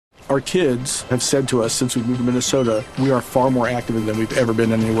Our kids have said to us since we moved to Minnesota, we are far more active than we've ever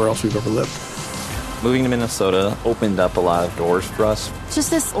been anywhere else we've ever lived. Moving to Minnesota opened up a lot of doors for us.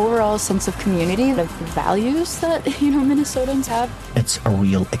 Just this overall sense of community, the values that, Minnesotans have. It's a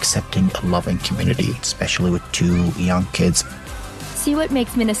real accepting, loving community, especially with 2 young kids. See what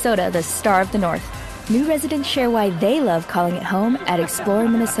makes Minnesota the star of the North. New residents share why they love calling it home at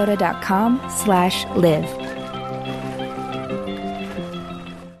exploreminnesota.com/live.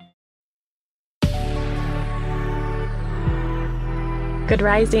 Good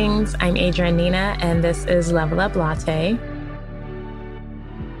risings, I'm Adrianina, and this is Level Up Latte.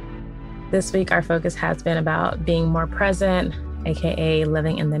 This week, our focus has been about being more present, aka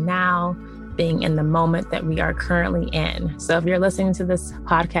living in the now, being in the moment that we are currently in. So if you're listening to this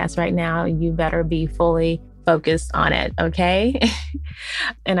podcast right now, you better be fully focused on it, okay?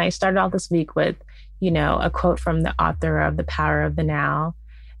 And I started off this week with, a quote from the author of The Power of the Now,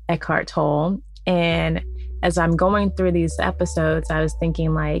 Eckhart Tolle. And as I'm going through these episodes, I was thinking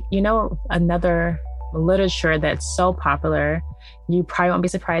another literature that's so popular, you probably won't be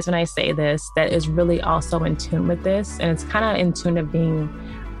surprised when I say this, that is really also in tune with this. And it's kind of in tune of being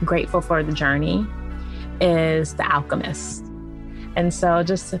grateful for the journey, is The Alchemist. And so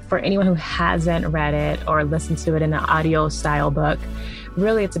just for anyone who hasn't read it or listened to it in an audio style book,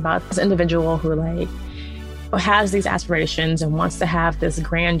 really it's about this individual who has these aspirations and wants to have this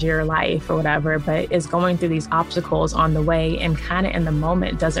grandeur life or whatever, but is going through these obstacles on the way and kind of in the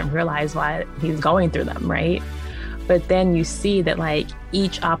moment doesn't realize why he's going through them, right? But then you see that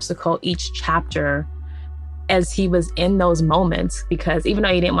each obstacle, each chapter, as he was in those moments, because even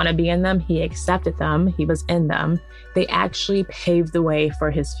though he didn't want to be in them, he accepted them, he was in them, they actually paved the way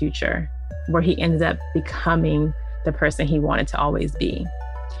for his future, where he ended up becoming the person he wanted to always be.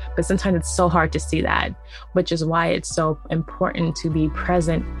 But sometimes it's so hard to see that, which is why it's so important to be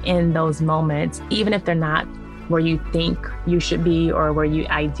present in those moments, even if they're not where you think you should be or where you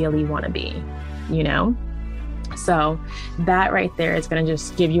ideally want to be, So that right there is going to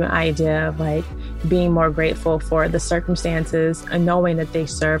just give you an idea of being more grateful for the circumstances and knowing that they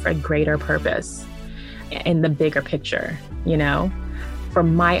serve a greater purpose in the bigger picture, For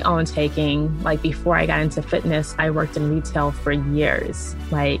my own taking, before I got into fitness, I worked in retail for years,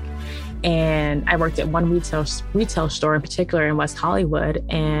 and I worked at one retail store in particular in West Hollywood.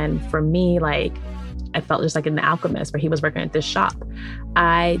 And for me, I felt just in The Alchemist, where he was working at this shop.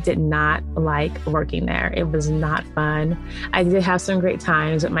 I did not like working there. It was not fun. I did have some great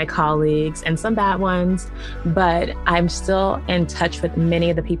times with my colleagues and some bad ones, but I'm still in touch with many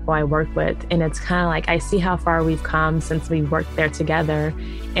of the people I work with. And it's kind of I see how far we've come since we worked there together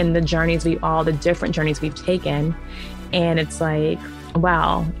and the different journeys we've taken. And it's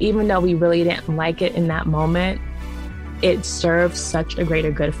wow, even though we really didn't like it in that moment, it served such a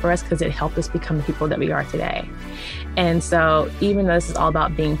greater good for us because it helped us become the people that we are today. And so even though this is all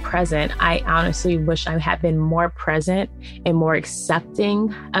about being present, I honestly wish I had been more present and more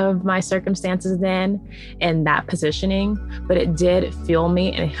accepting of my circumstances then and that positioning. But it did fuel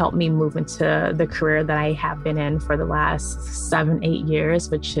me and help me move into the career that I have been in for the last 7-8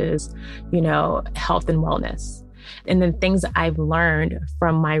 years, which is, health and wellness. And then things that I've learned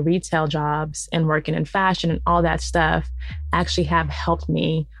from my retail jobs and working in fashion and all that stuff actually have helped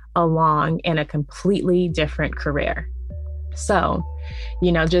me along in a completely different career. So,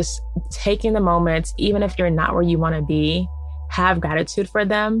 just taking the moments, even if you're not where you want to be, have gratitude for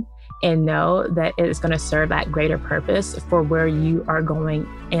them and know that it is going to serve that greater purpose for where you are going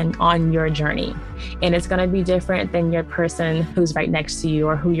and on your journey. And it's going to be different than your person who's right next to you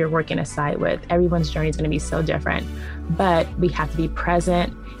or who you're working aside with. Everyone's journey is going to be so different, but we have to be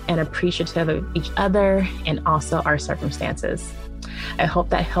present and appreciative of each other and also our circumstances. I hope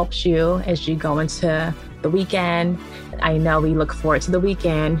that helps you as you go into the weekend. I know we look forward to the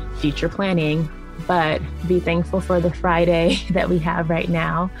weekend, future planning, but be thankful for the Friday that we have right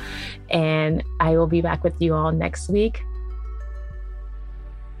now. And I will be back with you all next week.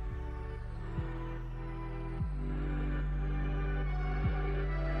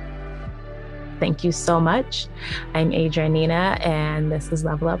 Thank you so much. I'm Adrianina, and this is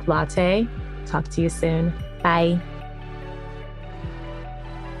Level Up Latte. Talk to you soon. Bye.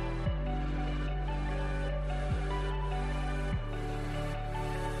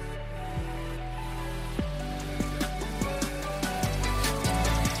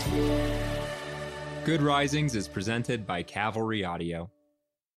 Good Risings is presented by Cavalry Audio.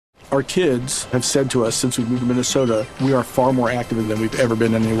 Our kids have said to us since we moved to Minnesota, we are far more active than we've ever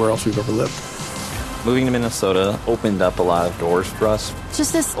been anywhere else we've ever lived. Moving to Minnesota opened up a lot of doors for us.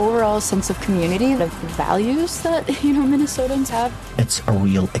 Just this overall sense of community, the values that, Minnesotans have. It's a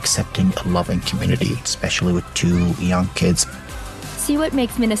real accepting, loving community, especially with 2 young kids. See what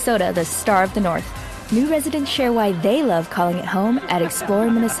makes Minnesota the star of the North. New residents share why they love calling it home at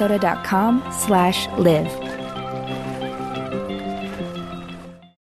exploreminnesota.com/live.